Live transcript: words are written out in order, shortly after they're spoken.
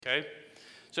Okay?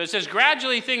 So it says,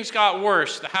 gradually things got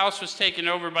worse. The house was taken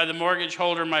over by the mortgage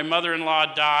holder. My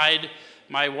mother-in-law died.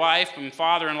 My wife and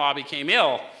father-in-law became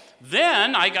ill.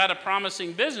 Then I got a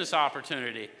promising business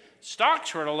opportunity.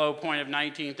 Stocks were at a low point of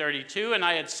 1932, and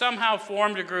I had somehow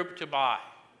formed a group to buy.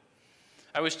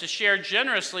 I was to share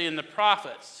generously in the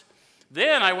profits.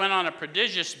 Then I went on a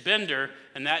prodigious bender,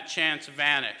 and that chance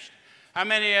vanished. How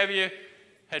many of you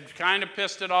had kind of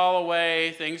pissed it all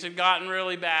away? Things had gotten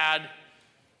really bad.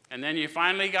 And then you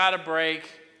finally got a break,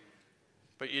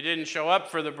 but you didn't show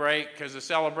up for the break because the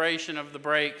celebration of the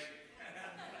break.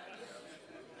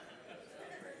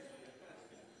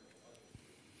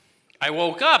 I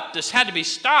woke up. This had to be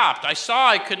stopped. I saw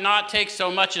I could not take so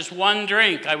much as one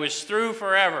drink. I was through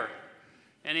forever.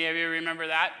 Any of you remember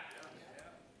that?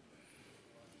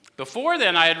 Before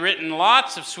then, I had written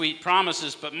lots of sweet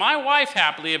promises, but my wife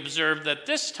happily observed that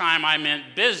this time I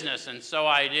meant business, and so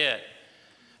I did.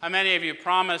 How many of you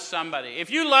promised somebody, if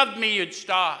you loved me, you'd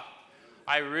stop?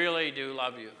 I really do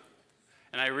love you,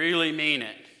 and I really mean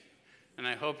it, and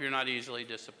I hope you're not easily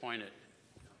disappointed.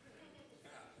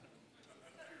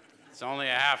 It's only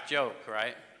a half joke,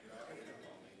 right?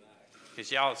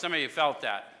 Because y'all, some of you felt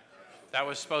that. That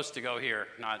was supposed to go here,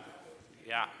 not,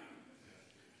 yeah.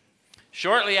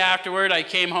 Shortly afterward, I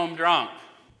came home drunk.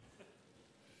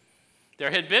 There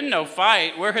had been no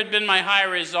fight. Where had been my high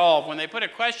resolve? When they put a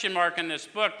question mark in this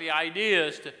book, the idea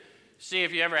is to see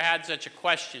if you ever had such a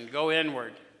question. Go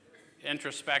inward,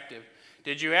 introspective.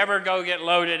 Did you ever go get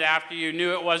loaded after you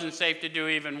knew it wasn't safe to do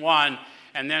even one,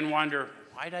 and then wonder,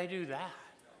 why'd I do that?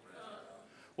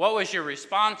 What was your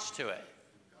response to it?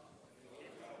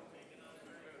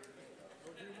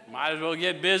 Might as well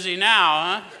get busy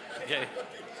now, huh? Okay.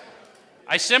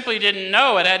 I simply didn't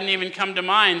know. It hadn't even come to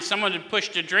mind. Someone had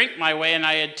pushed a drink my way and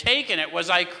I had taken it. Was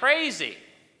I crazy?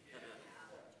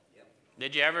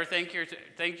 Did you ever think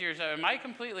to yourself, am I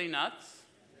completely nuts?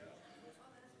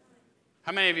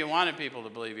 How many of you wanted people to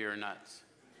believe you were nuts?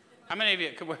 How many of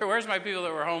you, where's my people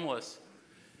that were homeless?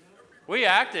 We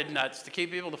acted nuts to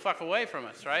keep people the fuck away from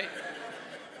us, right?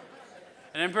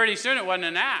 And then pretty soon it wasn't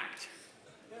an act.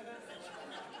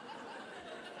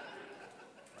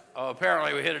 Oh,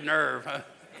 apparently we hit a nerve, huh?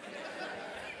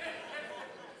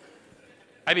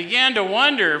 I began to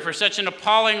wonder, for such an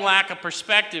appalling lack of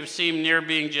perspective seemed near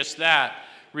being just that.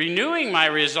 Renewing my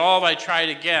resolve, I tried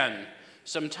again.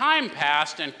 Some time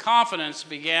passed, and confidence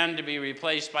began to be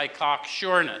replaced by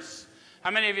cocksureness.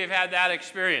 How many of you have had that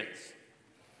experience?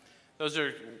 Those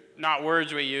are not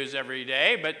words we use every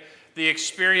day, but the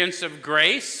experience of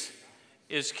grace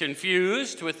is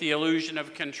confused with the illusion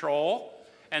of control.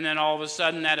 And then all of a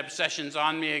sudden that obsession's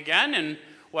on me again, and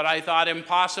what I thought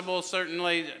impossible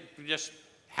certainly just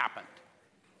happened,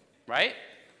 right?